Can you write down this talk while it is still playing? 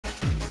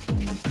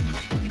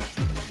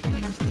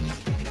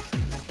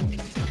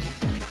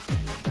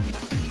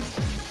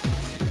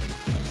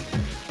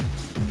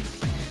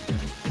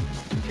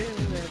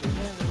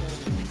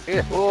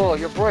Yeah. Oh,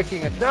 you're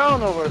breaking it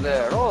down over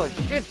there. Oh,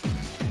 shit.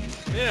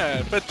 Yeah,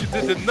 I bet you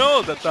didn't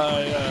know that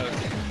I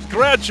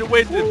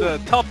graduated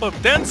the top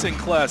of dancing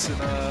class in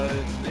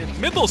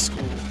middle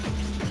school.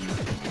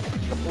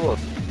 Oh.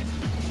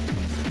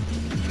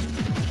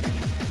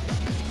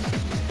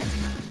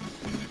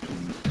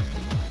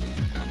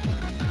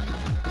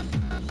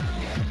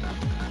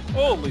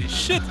 Holy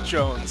shit,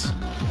 Jones.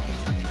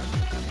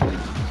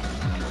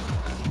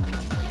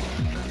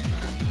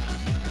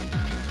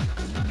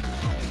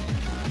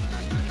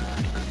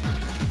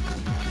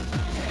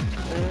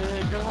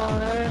 Come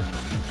on, eh?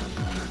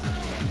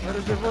 Where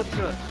is the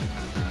vodka?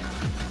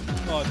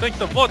 Oh, I think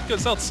the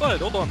vodka's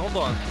outside. Hold on, hold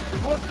on. The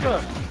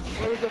vodka!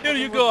 Where is the Here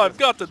you vodka? go, I've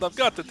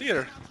got it,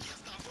 here.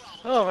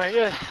 Oh my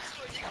god.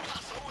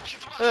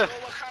 Ugh.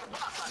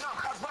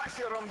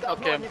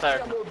 Okay, I'm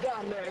tired.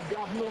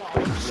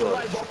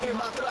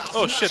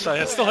 Oh shit,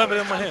 I still have it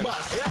in my hand.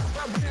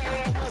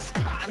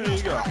 There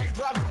you go.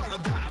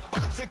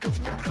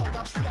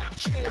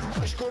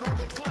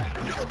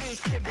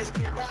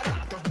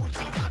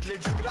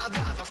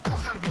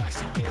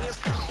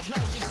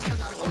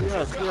 Oh,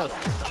 yes, yes.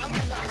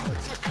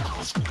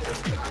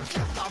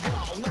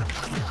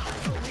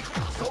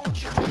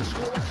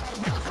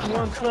 Come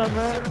on, son,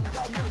 man.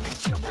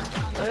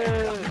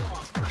 Hey.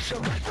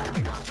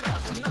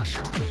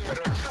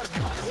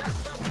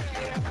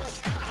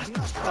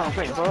 Oh,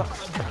 thanks, bro.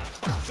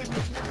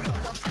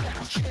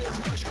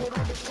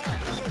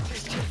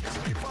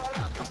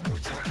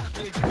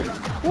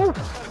 Woo.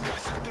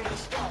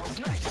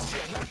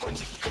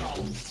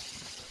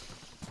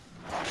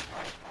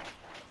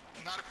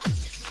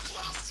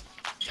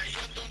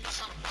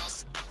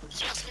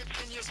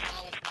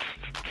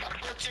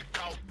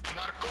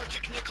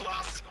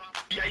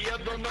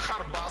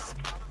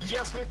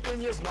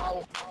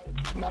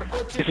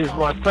 This is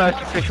my first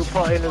official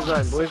party in the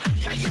zone, boys.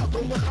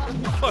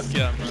 Fuck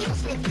yeah, man.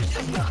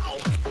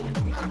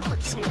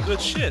 Some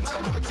good shit.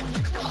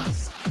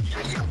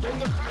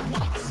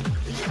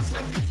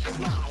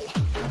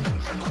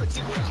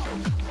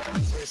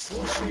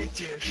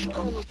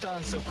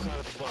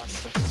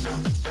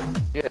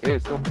 Yeah, yeah,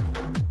 so.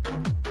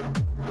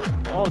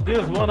 Oh,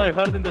 this one I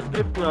heard in the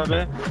strip club,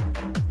 eh?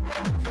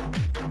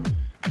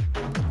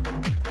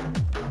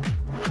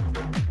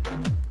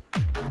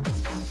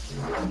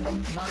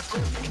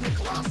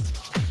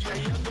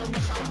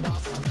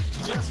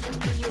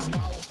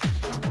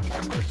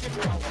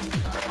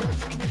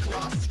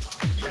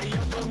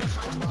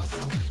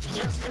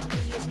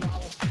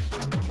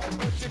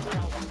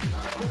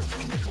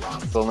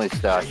 If only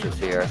Sasha was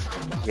here.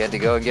 He had to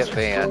go and get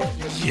banned.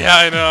 Yeah,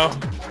 I know.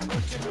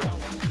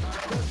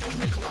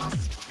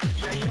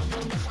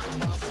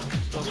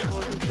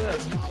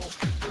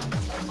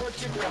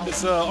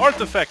 It's an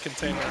artifact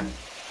container.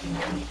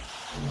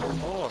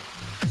 Oh.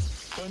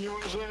 Кто не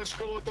уважает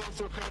школу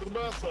танцев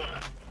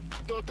Хардбаса,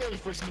 тот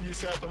эльф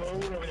 80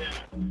 уровня.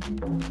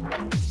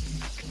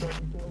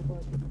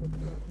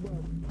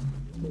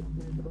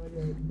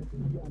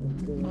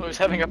 Oh, he's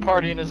having a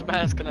party in his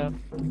mask now.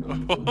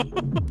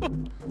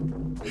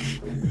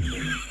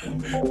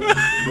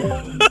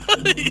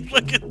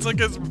 Like it took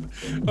his...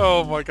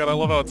 Oh my god, I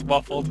love how it's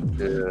muffled.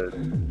 Dude.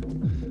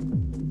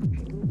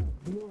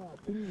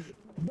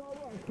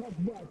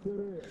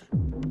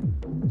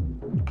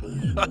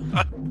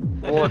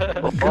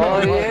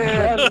 Oh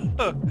yeah!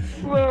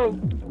 Whoa!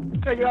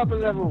 Take it up a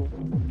level.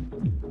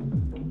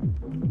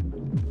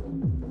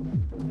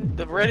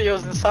 The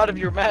radio's inside of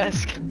your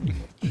mask.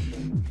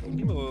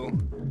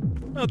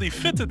 Oh, they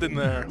fitted in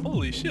there.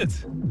 Holy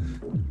shit.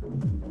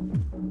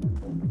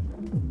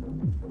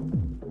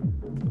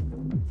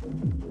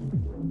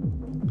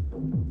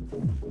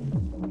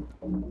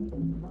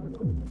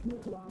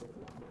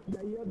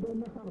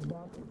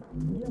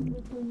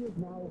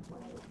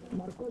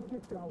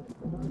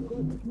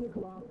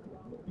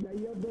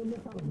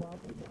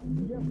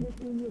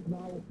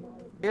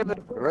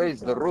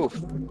 Raise the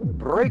roof.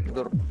 Break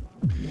the roof.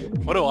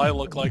 What do I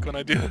look like when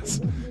I do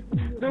this?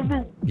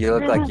 You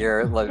look like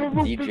you're like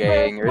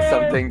DJing or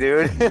something,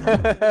 dude.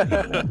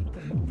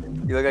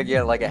 You look like you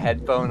have like a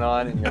headphone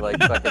on and you're like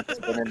fucking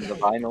spinning the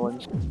vinyl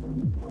and shit.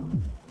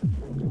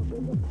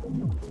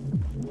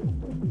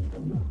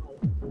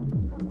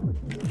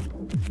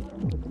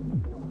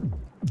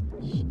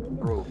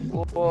 Bro,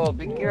 whoa,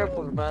 be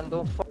careful, man.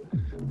 Don't fuck.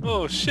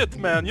 Oh shit,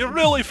 man, you're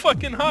really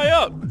fucking high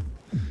up.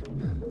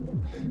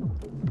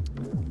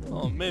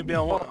 Oh, maybe I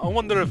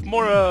wonder if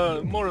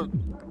more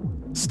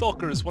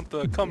stalkers want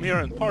to come here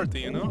and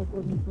party, you know?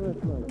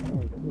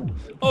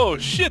 Oh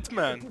shit,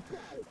 man.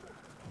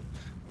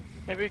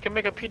 Maybe we can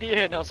make a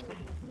PDA announcement.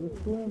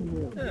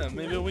 Yeah,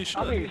 maybe we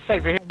should. I think it's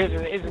safer here than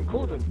it is in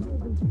Corden.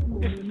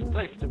 This is the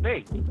place to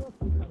be.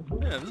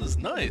 Yeah, this is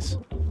nice.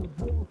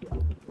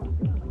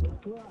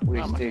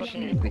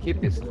 Waystation is the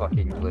hippest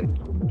fucking place.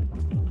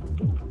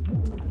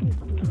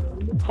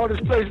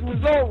 Hottest place in the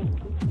zone.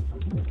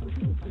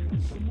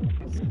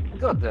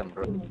 Goddamn,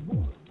 bro.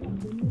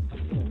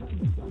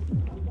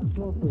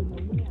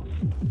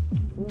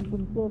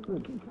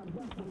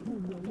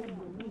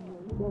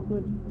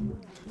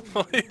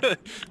 Oh yeah,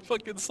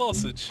 fucking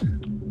sausage.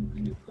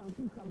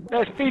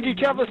 Let's feed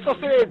each other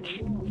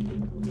sausage!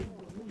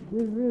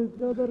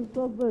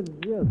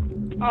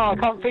 Oh, I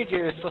can't feed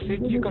you a sausage,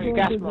 you've got your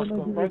gas mask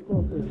on, bro.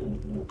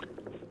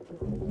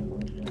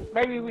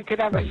 Maybe we could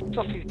have a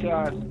sausage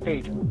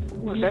feed.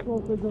 What's it?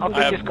 I'll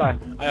feed this guy.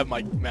 I have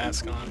my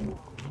mask on.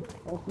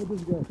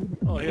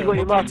 Oh yeah, You got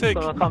your mask take,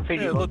 on, I can't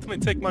feed you. let me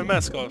take my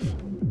mask off.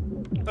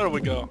 There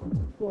we go.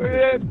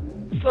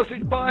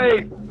 Sausage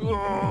pie!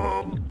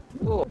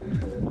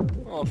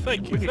 Oh,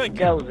 thank you, thank you.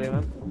 Girls here,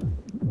 man.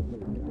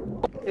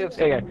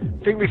 There you go.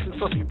 Bring me some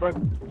sausage, bro.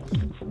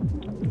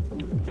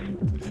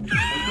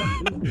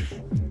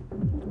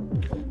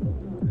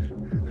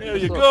 There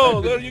you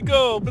go, there you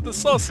go, with the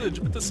sausage,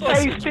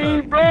 Tasty,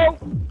 man. bro!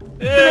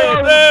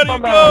 Yeah, there you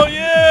go,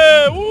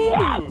 yeah!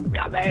 Woo!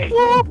 Yummy!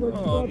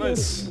 Oh,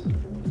 nice.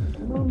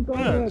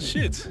 Man,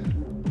 shit.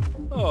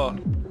 Oh,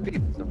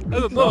 I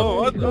don't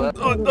know, I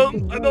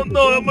don't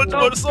know how much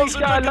more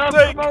sausage I can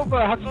take.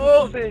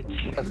 Oh.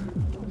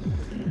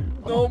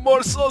 No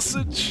more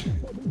sausage.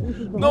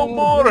 No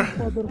more.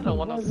 I don't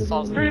want no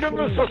sausage. Feed him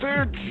the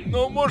sausage!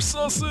 No more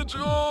sausage.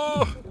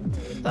 Oh.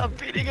 Stop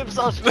feeding him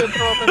sausage and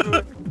throw him into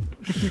it.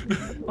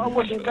 I'll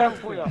wash it down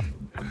for you.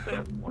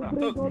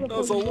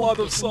 That's a lot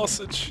of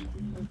sausage.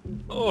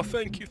 Oh,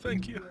 thank you,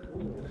 thank you.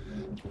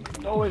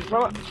 Always,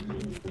 bro.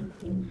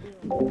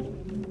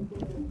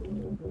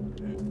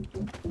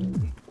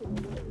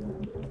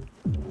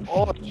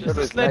 Oh, Does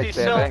this lady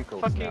sell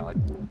fucking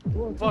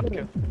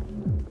vodka?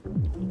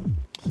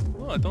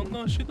 Oh, I don't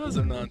know if she does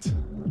or not.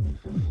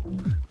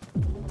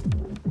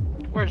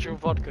 Where's your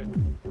vodka?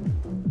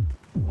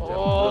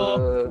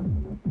 Oh,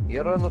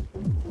 You're on the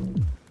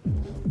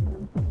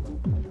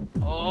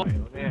oh,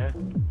 Yeah.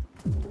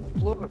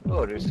 floor.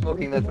 Oh, you're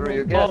smoking that through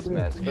your gas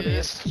mask. What is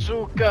yes,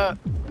 suka.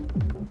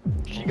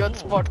 She got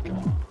vodka.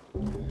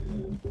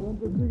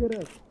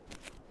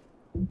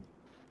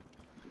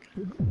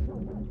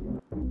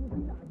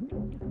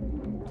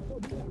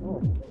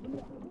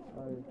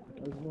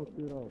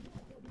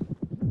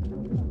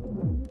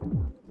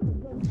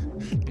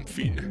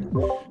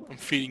 I'm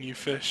feeding you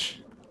fish.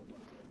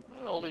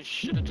 Holy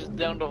shit, I just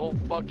downed the whole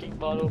fucking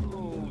bottle.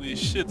 Holy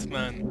shit,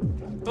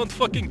 man. Don't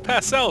fucking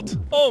pass out.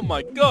 Oh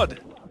my god.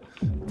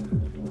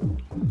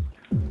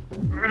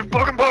 We're in a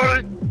fucking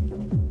party!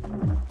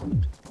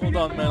 Hold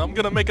on, man. I'm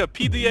gonna make a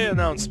PDA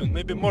announcement.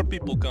 Maybe more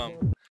people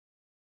come.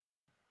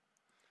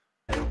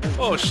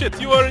 Oh shit,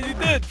 you already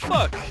did.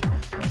 Fuck.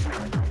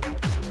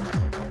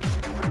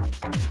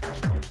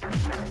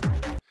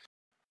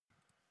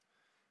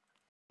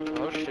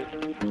 Oh shit.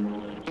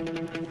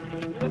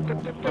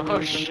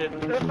 Oh shit.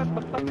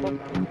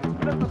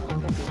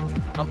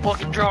 I'm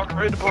fucking drunk,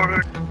 ready to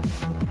party.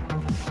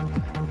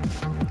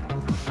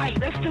 Hey,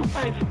 they're still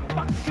playing some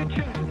fucking good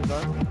tunes in the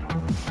bar.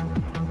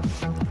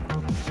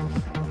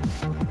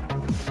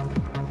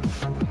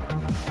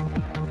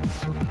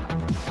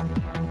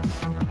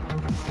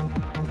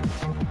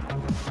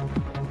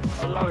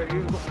 I love it,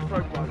 you've got the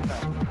stroke like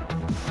that.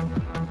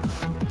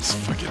 This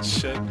fucking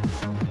shit.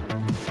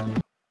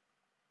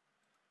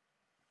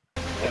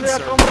 Yeah,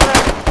 come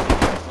back.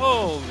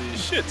 Holy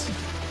shit.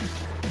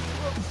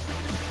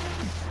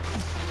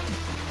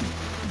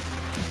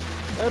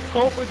 Let's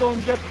hope we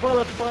don't get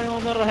bullets flying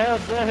on our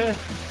heads, eh?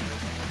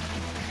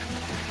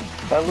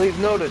 I'll leave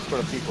notice for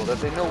the people that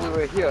they know we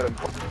were here.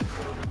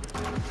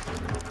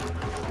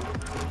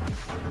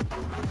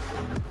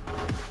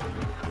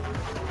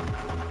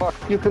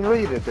 Fuck, you can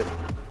read it.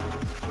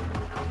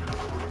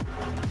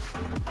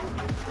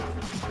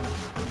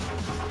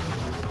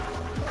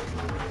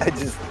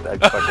 I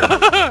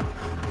fucking...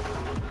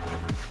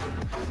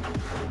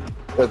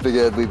 I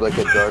figured I'd leave like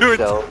a dark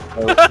cell.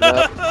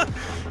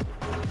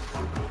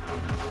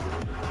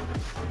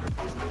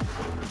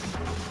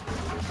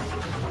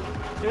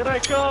 Here I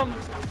come!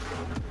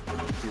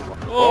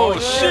 Oh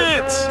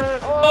shit!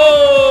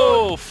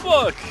 Oh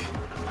fuck!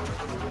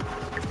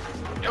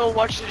 Yo,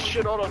 watch this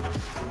shit, hold on.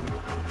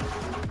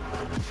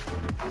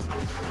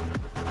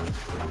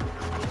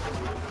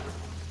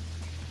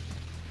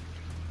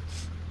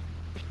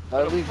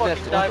 I'll leave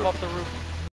Fucking that dive off the roof.